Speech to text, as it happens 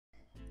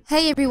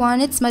Hey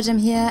everyone, it's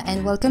Majam here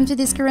and welcome to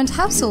this current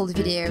household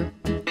video.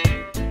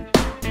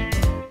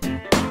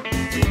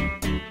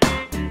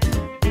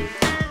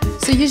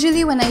 So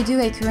usually when I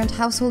do a current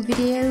household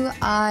video,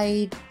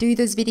 I do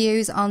those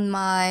videos on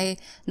my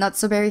Not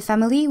So Berry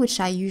family,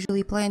 which I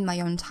usually play in my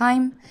own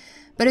time.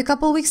 But a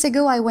couple weeks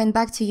ago I went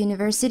back to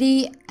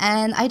university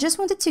and I just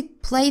wanted to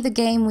play the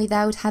game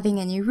without having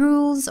any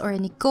rules or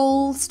any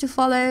goals to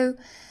follow.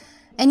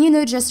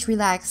 And just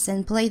relax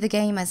and play the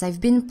game as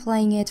I've been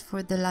playing it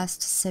for the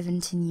last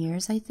 17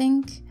 years, I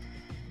think.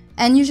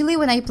 And usually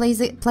when I play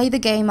the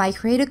game, I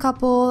create a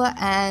couple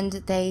and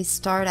they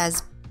start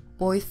as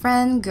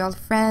boyfriend,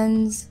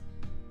 girlfriends,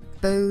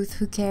 both,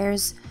 who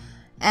cares.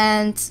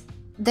 And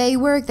they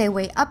work their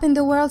way up in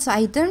the world, so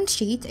I don't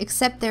cheat,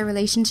 except their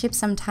relationship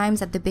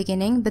sometimes at the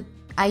beginning, but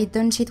I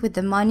don't cheat with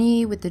the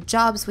money, with the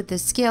jobs, with the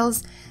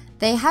skills.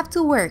 They have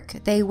to work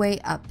their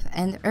way up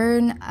and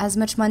earn as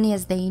much money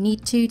as they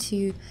need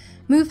to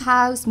move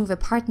house, move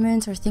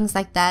apartment, or things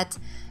like that.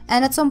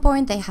 And at some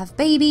point they have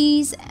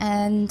babies,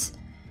 and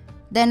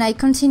then I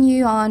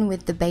continue on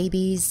with the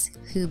babies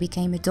who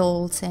became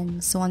adults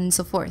and so on and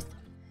so forth.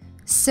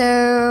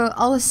 So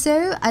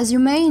also, as you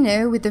may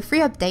know, with the free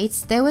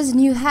updates, there was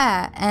new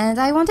hair, and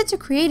I wanted to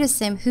create a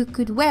sim who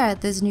could wear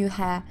this new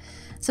hair.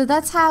 So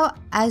that's how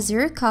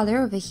Azure color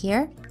over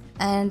here,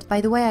 and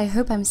by the way, I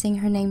hope I'm saying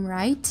her name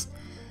right.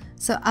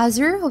 So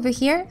Azure over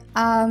here,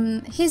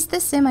 he's the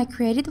sim I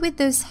created with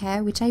those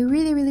hair, which I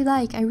really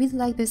like. I really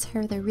like those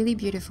hair, they're really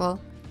beautiful.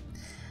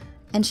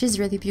 And she's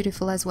really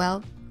beautiful as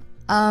well.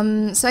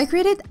 So I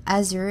created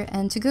Azure,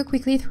 and to go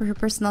quickly through her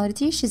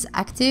personality, she's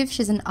active,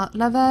 she's an art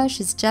lover,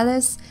 she's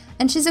jealous,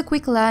 and she's a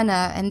quick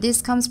learner, and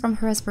this comes from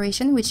her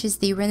aspiration, which is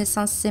the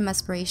Renaissance sim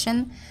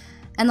aspiration.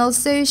 And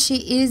also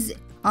she is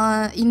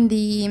in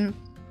the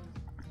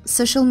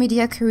social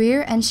media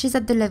career, and she's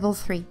at the level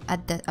 3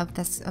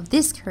 of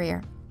this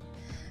career.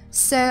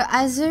 So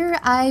Azure,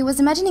 I was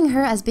imagining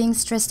her as being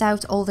stressed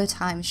out all the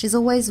time. She's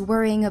always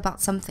worrying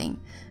about something,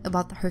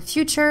 about her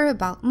future,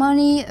 about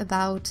money,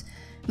 about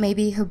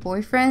maybe her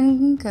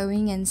boyfriend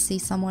going and see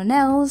someone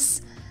else.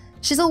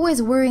 She's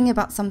always worrying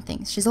about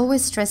something. She's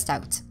always stressed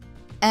out.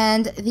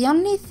 And the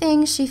only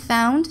thing she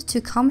found to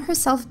calm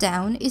herself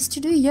down is to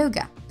do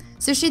yoga.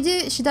 So she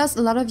does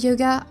a lot of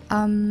yoga.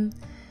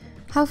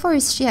 How far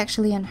is she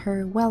actually on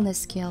her wellness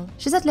skill?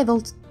 She's at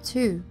level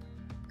 2.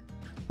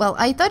 Well,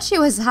 I thought she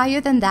was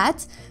higher than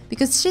that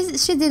because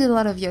she did a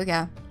lot of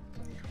yoga.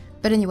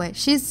 But anyway,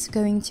 she's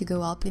going to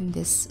go up in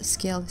this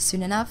skill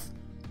soon enough.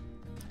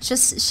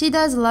 She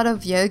does a lot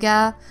of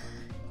yoga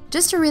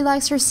just to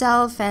relax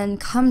herself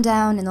and calm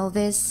down and all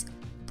this.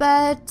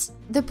 But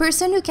the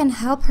person who can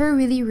help her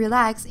really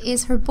relax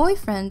is her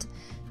boyfriend,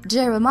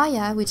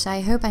 Jeremiah, which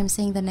I hope I'm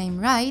saying the name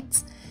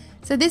right.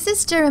 So this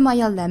is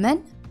Jeremiah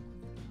Lemon.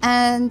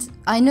 And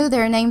I know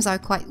their names are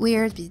quite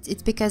weird,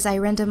 it's because I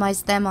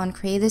randomized them on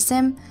Create a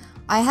Sim.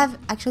 I have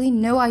actually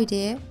no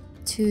idea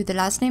to the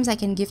last names I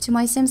can give to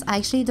my Sims. I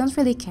actually don't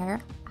really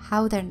care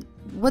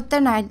what their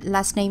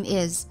last name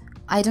is.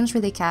 I don't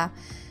really care.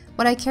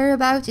 What I care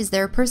about is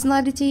their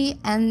personality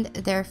and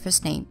their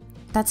first name.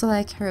 That's all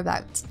I care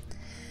about.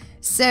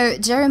 So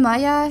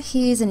Jeremiah,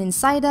 he's an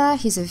insider,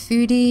 he's a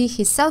foodie,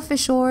 he's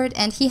self-assured,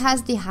 and he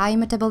has the high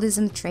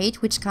metabolism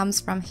trait which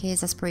comes from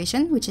his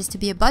aspiration, which is to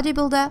be a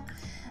bodybuilder.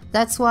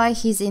 That's why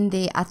he's in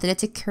the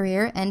athletic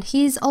career, and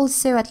he's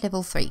also at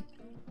level 3.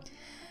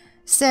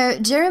 So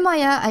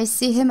Jeremiah, I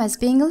see him as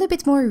being a little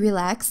bit more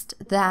relaxed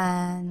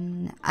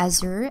than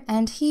Azure,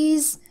 and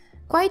he's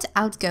quite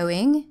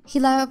outgoing.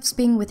 He loves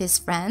being with his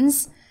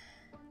friends,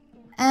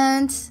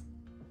 and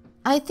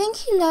I think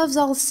he loves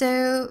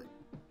also,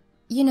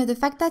 the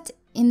fact that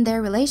in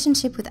their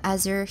relationship with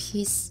Azure,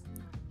 he's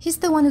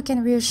the one who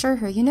can reassure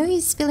her.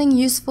 He's feeling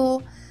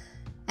useful.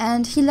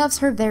 And he loves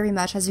her very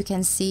much, as you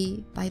can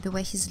see by the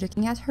way he's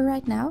looking at her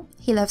right now.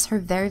 He loves her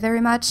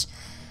very much.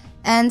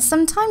 And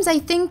sometimes I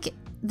think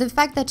the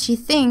fact that she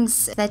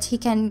thinks that he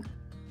can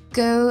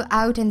go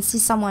out and see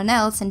someone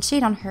else and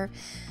cheat on her,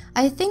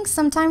 I think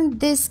sometimes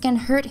this can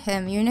hurt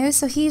him,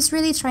 so he's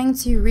really trying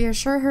to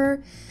reassure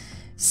her.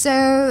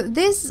 So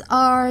these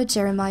are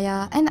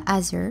Jeremiah and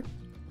Azure.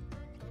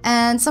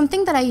 And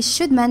something that I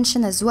should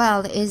mention as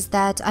well is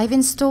that I've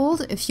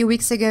installed a few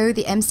weeks ago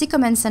the MC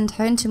Command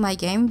Center into my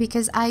game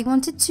because I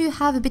wanted to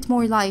have a bit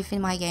more life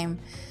in my game.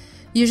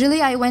 Usually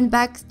I went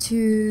back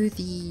to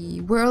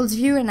the world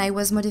view and I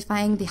was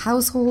modifying the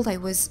household, I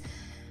was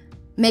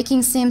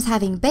making Sims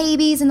having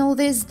babies and all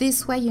this.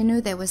 This way,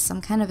 there was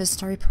some kind of a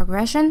story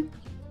progression.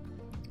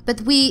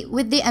 But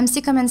with the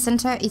MC Command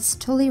Center, it's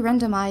totally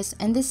randomized,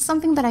 and this is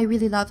something that I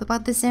really love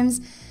about The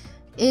Sims.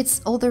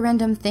 It's all the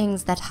random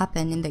things that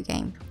happen in the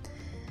game.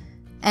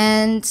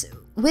 And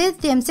with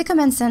the MC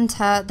Command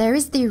Center, there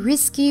is the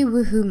Risky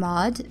Woohoo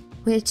mod,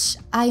 which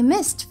I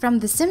missed from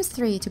The Sims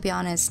 3, to be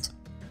honest.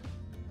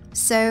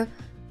 So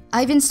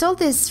I've installed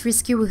this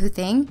Risky Woohoo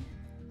thing,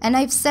 and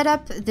I've set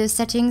up the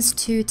settings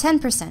to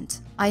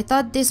 10%. I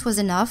thought this was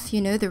enough,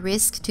 the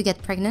risk to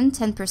get pregnant,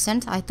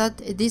 10%. I thought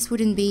this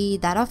wouldn't be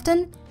that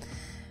often.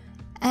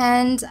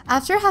 And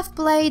after I've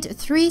played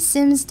 3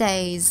 Sims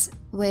days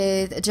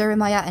with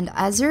Jeremiah and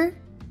Azure,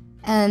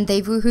 and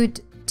they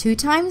woohooed 2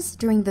 times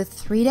during the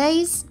 3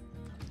 days,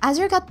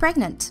 Azure got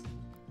pregnant.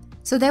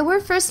 So they were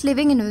first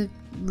living in a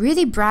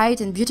really bright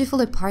and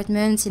beautiful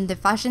apartment in the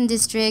fashion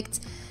district.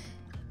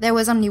 There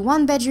was only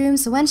 1 bedroom,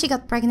 so when she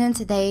got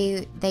pregnant,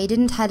 they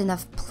didn't have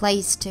enough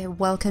place to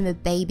welcome a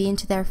baby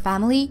into their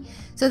family,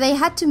 so they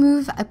had to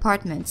move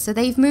apartments. So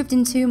they've moved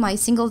into my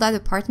single dad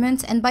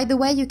apartment, and by the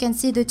way, you can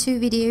see the 2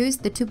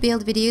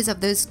 build videos of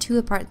those 2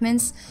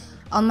 apartments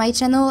on my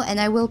channel, and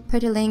I will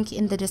put a link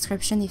in the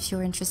description if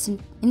you're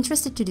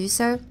interested to do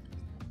so.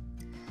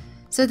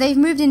 So they've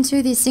moved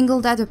into the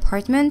single dad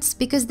apartment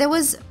because there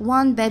was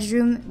 1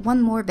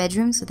 more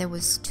bedroom, so there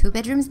was 2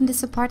 bedrooms in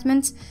this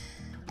apartment.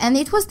 And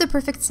it was the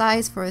perfect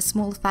size for a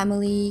small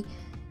family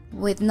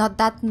with not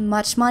that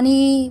much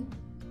money.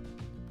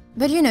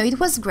 But you know,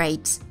 it was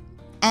great.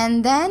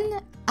 And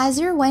then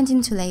Azure went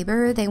into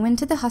labor, they went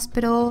to the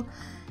hospital.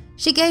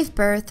 She gave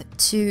birth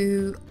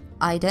to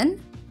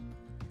Aiden,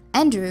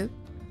 Andrew,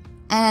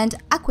 and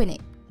Aquine.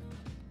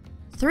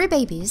 3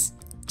 babies,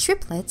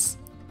 triplets,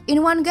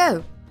 in one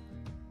go.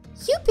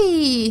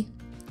 Youppi!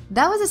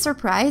 That was a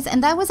surprise,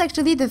 and that was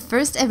actually the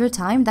first ever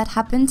time that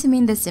happened to me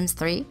in The Sims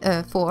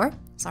 4.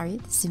 Sorry,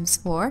 The Sims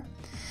 4.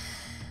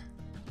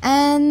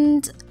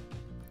 And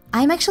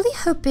I'm actually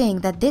hoping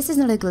that this is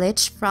not a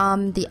glitch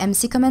from the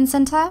MC Command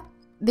Center,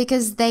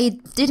 because they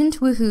didn't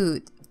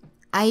woohoo.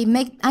 I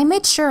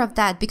made sure of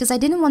that because I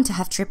didn't want to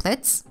have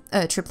twins.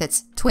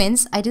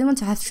 I didn't want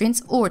to have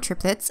twins or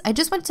triplets. I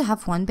just wanted to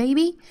have 1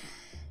 baby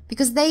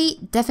because they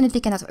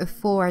definitely cannot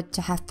afford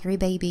to have 3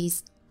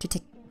 babies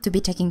to be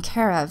taken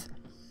care of.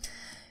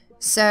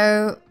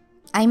 So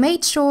I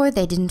made sure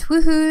they didn't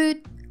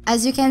woohoo.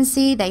 As you can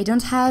see, they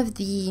don't have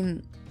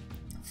the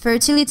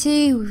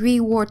fertility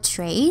reward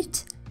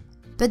trait,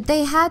 but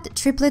they had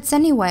triplets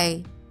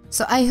anyway.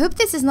 So I hope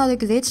this is not a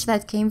glitch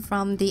that came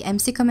from the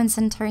MC Command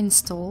Center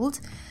installed.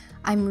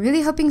 I'm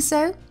really hoping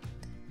so.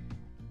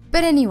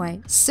 But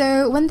anyway,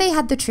 so when they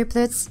had the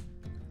triplets,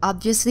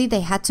 obviously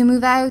they had to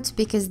move out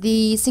because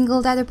the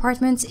single dad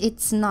apartment,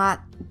 it's not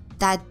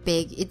that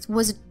big. It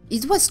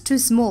was too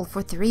small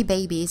for 3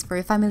 babies, for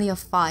a family of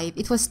 5.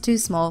 It was too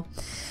small.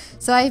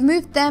 So I've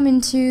moved them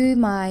into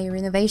my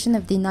renovation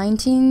of the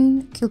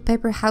 19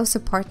 Culpeper House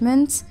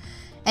apartment.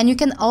 And you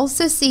can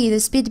also see the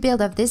speed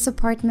build of this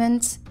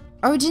apartment.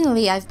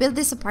 Originally, I've built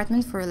this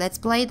apartment for a Let's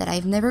Play that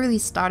I've never really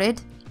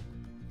started,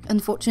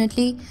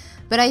 unfortunately.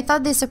 But I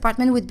thought this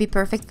apartment would be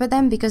perfect for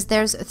them because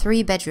there's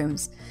 3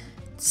 bedrooms.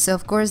 So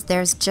of course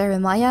there's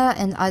Jeremiah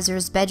and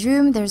Azure's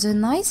bedroom. There's a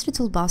nice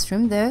little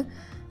bathroom though.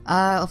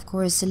 Of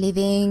course,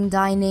 living,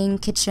 dining,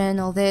 kitchen,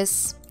 all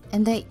this.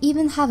 And they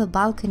even have a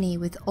balcony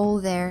with all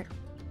their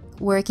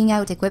working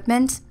out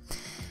equipment.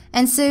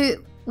 And so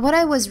what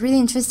I was really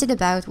interested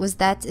about was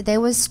that there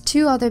was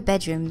 2 other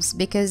bedrooms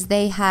because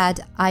they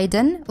had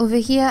Aiden over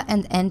here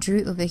and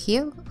Andrew over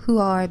here, who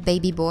are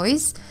baby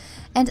boys,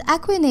 and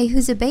Aquine,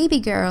 who's a baby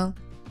girl.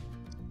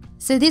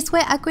 So this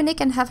way Aquine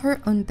can have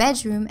her own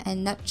bedroom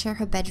and not share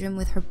her bedroom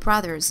with her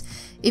brothers.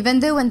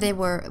 Even though when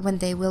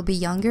they will be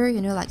younger,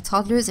 you know, like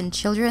toddlers and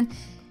children,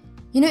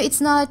 you know,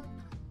 it's not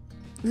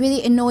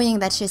really annoying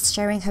that she's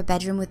sharing her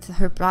bedroom with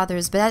her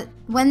brothers, but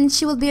when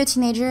she will be a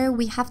teenager,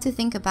 we have to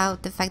think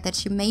about the fact that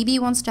she maybe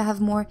wants to have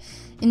more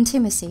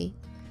intimacy.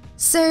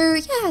 So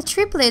yeah,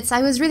 triplets,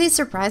 I was really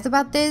surprised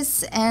about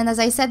this, and as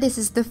I said, this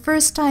is the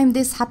first time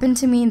this happened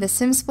to me in The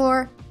Sims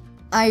 4.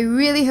 I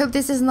really hope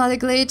this is not a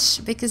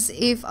glitch, because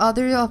if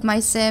other of my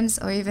Sims,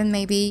 or even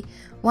maybe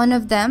one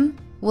of them,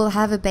 will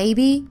have a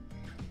baby,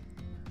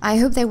 I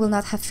hope they will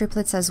not have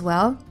triplets as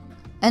well.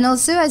 And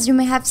also, as you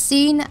may have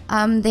seen,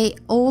 they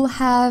all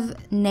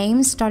have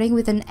names starting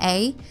with an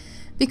A,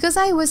 because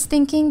I was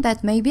thinking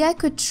that maybe I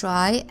could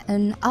try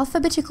an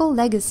alphabetical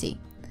legacy.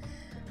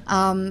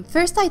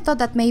 First I thought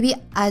that maybe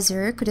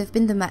Azure could have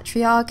been the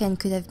matriarch and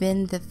could have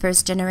been the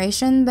first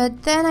generation,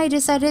 but then I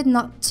decided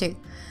not to.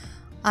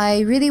 I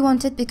really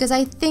wanted, because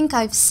I think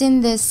I've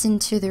seen this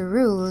into the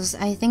rules,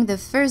 I think the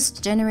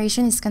first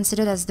generation is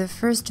considered as the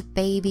first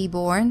baby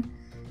born,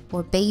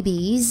 or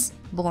babies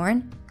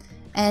born.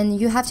 And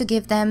you have to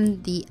give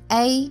them the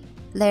A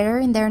letter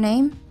in their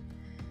name.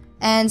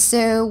 And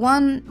so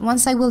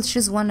once I will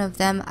choose one of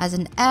them as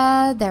an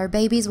A, their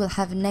babies will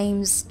have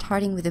names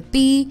starting with a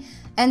B,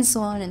 and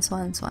so on and so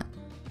on and so on.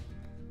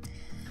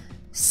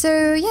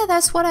 So yeah,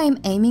 that's what I'm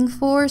aiming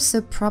for,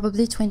 so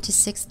probably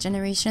 26th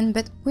generation,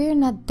 but we're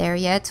not there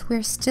yet.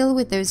 We're still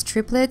with those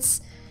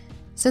triplets.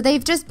 So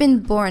they've just been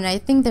born. I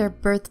think their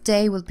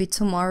birthday will be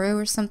tomorrow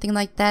or something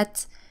like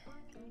that.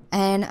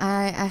 And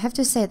I have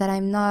to say that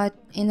I'm not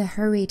in a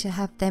hurry to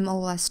have them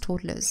all as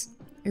toddlers.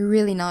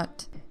 Really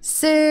not.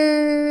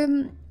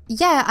 So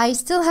yeah, I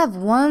still have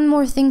one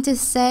more thing to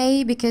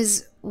say,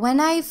 because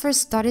when I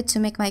first started to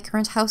make my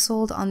current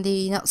household on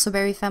the Not So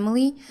Berry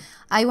family,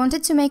 I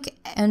wanted to make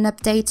an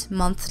update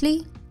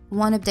monthly,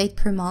 1 update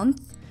per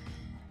month.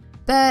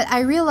 But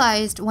I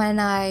realized when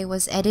I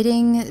was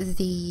editing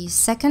the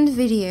second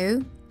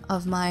video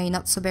of my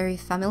Not So Berry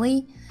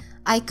family,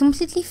 I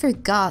completely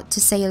forgot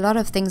to say a lot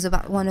of things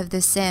about one of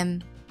the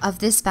sim of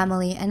this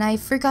family, and I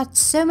forgot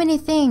so many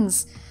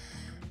things.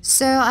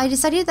 So I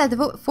decided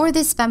that for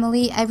this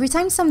family, every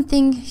time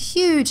something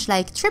huge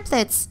like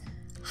triplets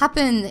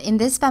happen in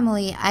this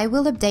family, I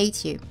will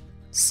update you.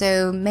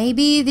 So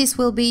maybe this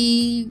will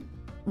be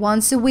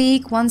once a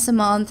week, once a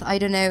month, I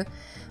don't know.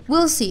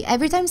 We'll see.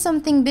 Every time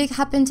something big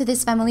happened to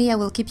this family, I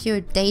will keep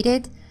you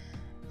updated.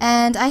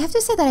 And I have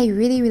to say that I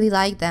really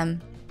like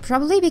them.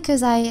 Probably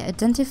because I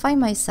identify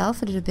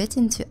myself a little bit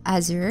into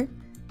Azure.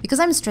 Because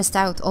I'm stressed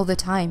out all the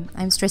time.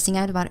 I'm stressing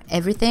out about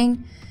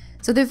everything.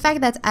 So the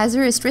fact that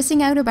Azure is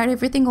stressing out about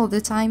everything all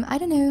the time, I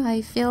don't know,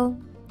 I feel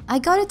I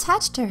got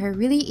attached to her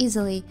really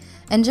easily.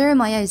 And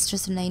Jeremiah is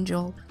just an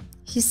angel.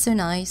 He's so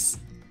nice.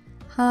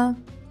 Huh?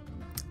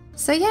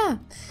 So yeah.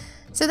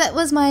 So that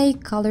was my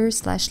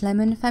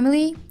color/lemon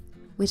family,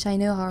 which I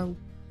know are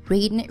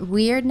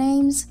weird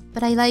names,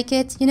 but I like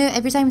it. You know,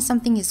 every time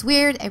something is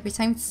weird, every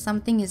time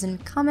something is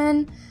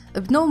uncommon,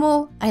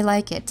 abnormal, I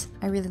like it.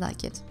 I really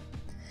like it.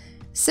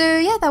 So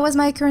yeah, that was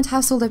my current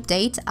household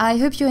update. I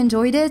hope you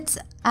enjoyed it,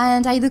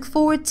 and I look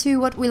forward to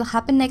what will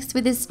happen next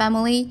with this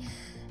family,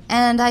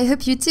 and I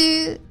hope you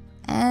too.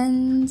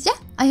 And yeah,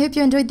 I hope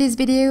you enjoyed this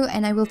video,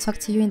 and I will talk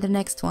to you in the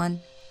next one.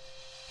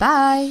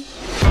 Bye!